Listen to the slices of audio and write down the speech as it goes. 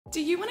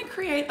Do you want to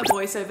create a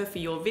voiceover for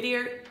your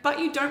video, but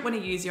you don't want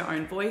to use your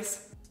own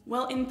voice?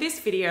 Well, in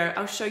this video,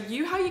 I'll show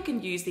you how you can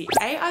use the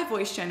AI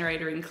voice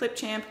generator in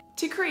CLIPCHAMP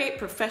to create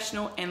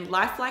professional and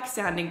lifelike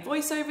sounding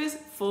voiceovers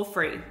for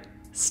free.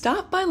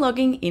 Start by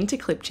logging into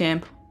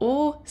CLIPCHAMP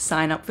or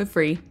sign up for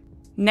free.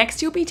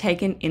 Next, you'll be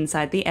taken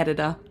inside the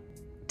editor.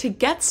 To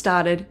get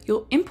started,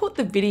 you'll import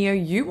the video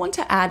you want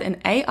to add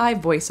an AI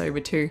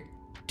voiceover to.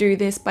 Do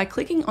this by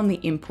clicking on the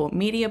Import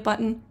Media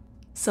button,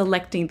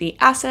 selecting the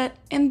asset,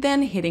 and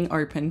then hitting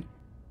Open.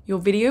 Your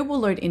video will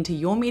load into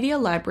your media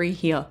library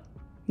here.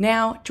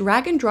 Now,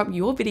 drag and drop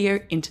your video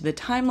into the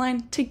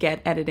timeline to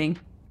get editing.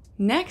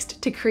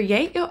 Next, to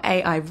create your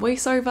AI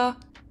voiceover,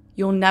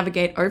 you'll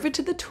navigate over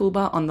to the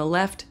toolbar on the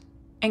left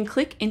and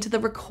click into the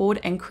Record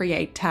and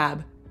Create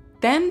tab.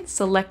 Then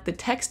select the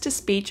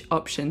Text-to-Speech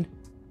option.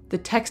 The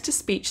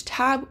Text-to-Speech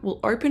tab will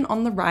open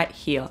on the right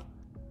here.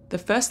 The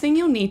first thing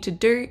you'll need to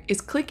do is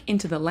click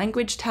into the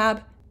Language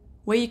tab,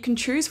 where you can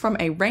choose from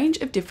a range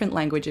of different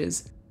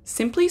languages.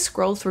 Simply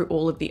scroll through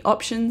all of the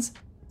options,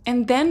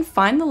 and then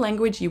find the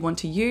language you want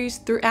to use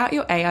throughout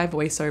your AI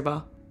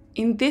voiceover.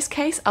 In this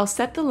case, I'll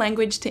set the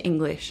language to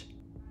English.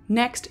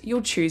 Next,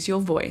 you'll choose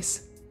your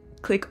voice.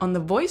 Click on the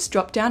Voice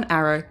drop-down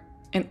arrow,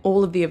 and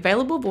all of the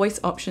available voice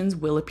options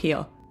will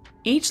appear.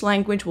 Each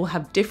language will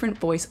have different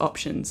voice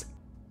options.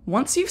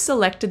 Once you've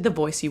selected the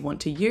voice you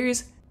want to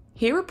use,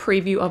 hear a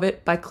preview of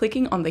it by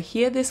clicking on the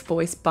Hear This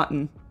Voice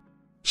button.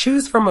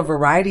 Choose from a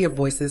variety of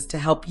voices to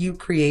help you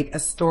create a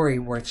story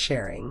worth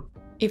sharing.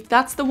 If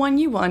that's the one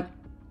you want,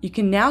 you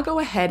can now go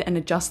ahead and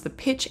adjust the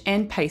pitch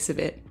and pace of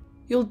it.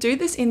 You'll do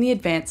this in the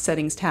Advanced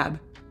Settings tab.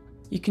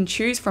 You can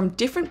choose from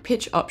different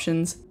pitch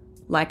options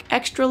like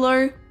extra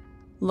low,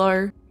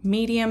 low,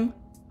 medium,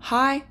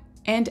 high,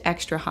 and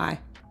extra high.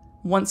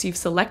 Once you've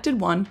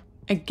selected one,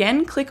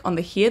 again click on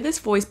the Hear This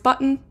Voice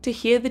button to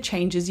hear the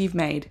changes you've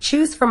made.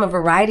 Choose from a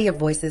variety of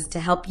voices to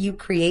help you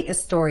create a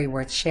story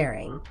worth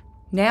sharing.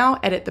 Now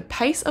edit the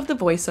pace of the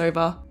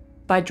voiceover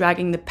by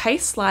dragging the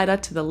pace slider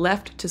to the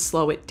left to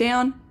slow it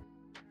down,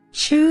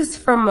 Choose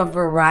from a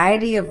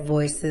variety of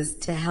voices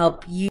to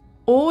help you,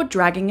 or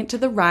dragging it to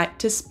the right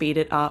to speed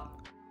it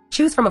up.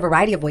 Choose from a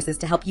variety of voices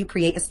to help you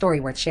create a story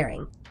worth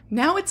sharing.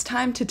 Now it's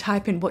time to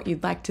type in what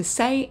you'd like to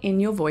say in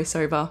your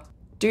voiceover.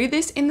 Do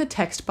this in the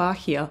text bar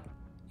here.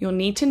 You'll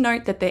need to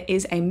note that there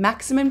is a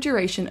maximum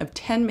duration of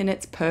 10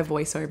 minutes per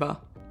voiceover.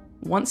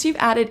 Once you've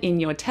added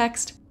in your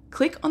text,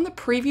 click on the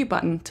preview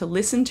button to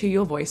listen to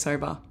your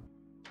voiceover.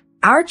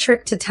 Our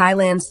trip to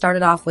Thailand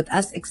started off with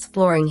us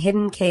exploring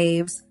hidden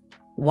caves,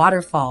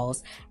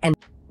 waterfalls, and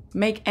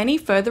make any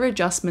further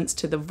adjustments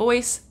to the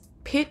voice,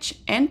 pitch,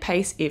 and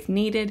pace if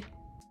needed.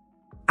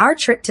 Our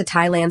trip to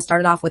Thailand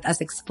started off with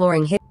us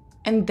exploring hidden,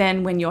 and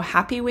then when you're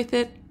happy with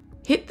it,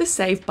 hit the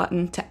save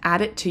button to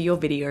add it to your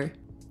video.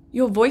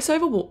 Your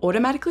voiceover will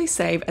automatically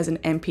save as an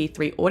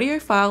MP3 audio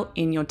file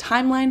in your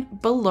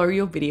timeline below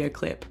your video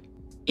clip.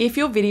 If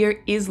your video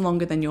is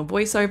longer than your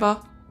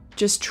voiceover,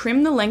 just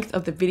trim the length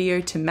of the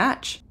video to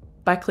match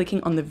by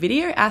clicking on the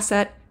video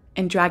asset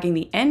and dragging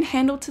the end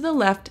handle to the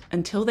left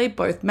until they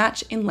both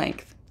match in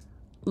length.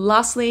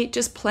 Lastly,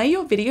 just play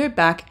your video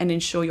back and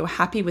ensure you're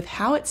happy with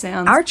how it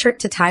sounds. Our trip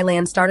to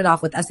Thailand started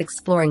off with us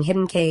exploring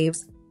hidden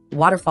caves,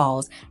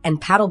 waterfalls, and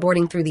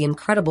paddleboarding through the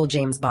incredible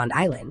James Bond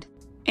Island.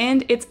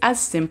 And it's as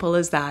simple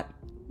as that.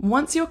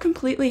 Once you're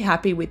completely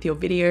happy with your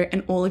video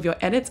and all of your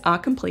edits are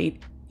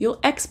complete, you'll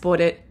export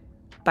it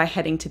by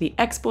heading to the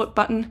Export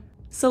button,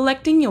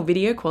 selecting your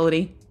video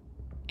quality,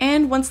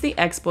 and once the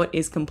export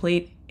is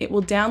complete, it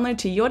will download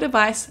to your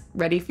device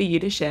ready for you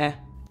to share.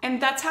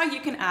 And that's how you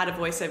can add a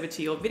voiceover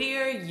to your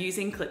video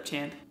using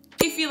CLIPCHAMP.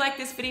 If you like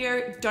this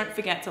video, don't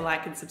forget to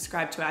like and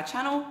subscribe to our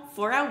channel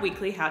for our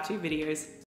weekly how-to videos.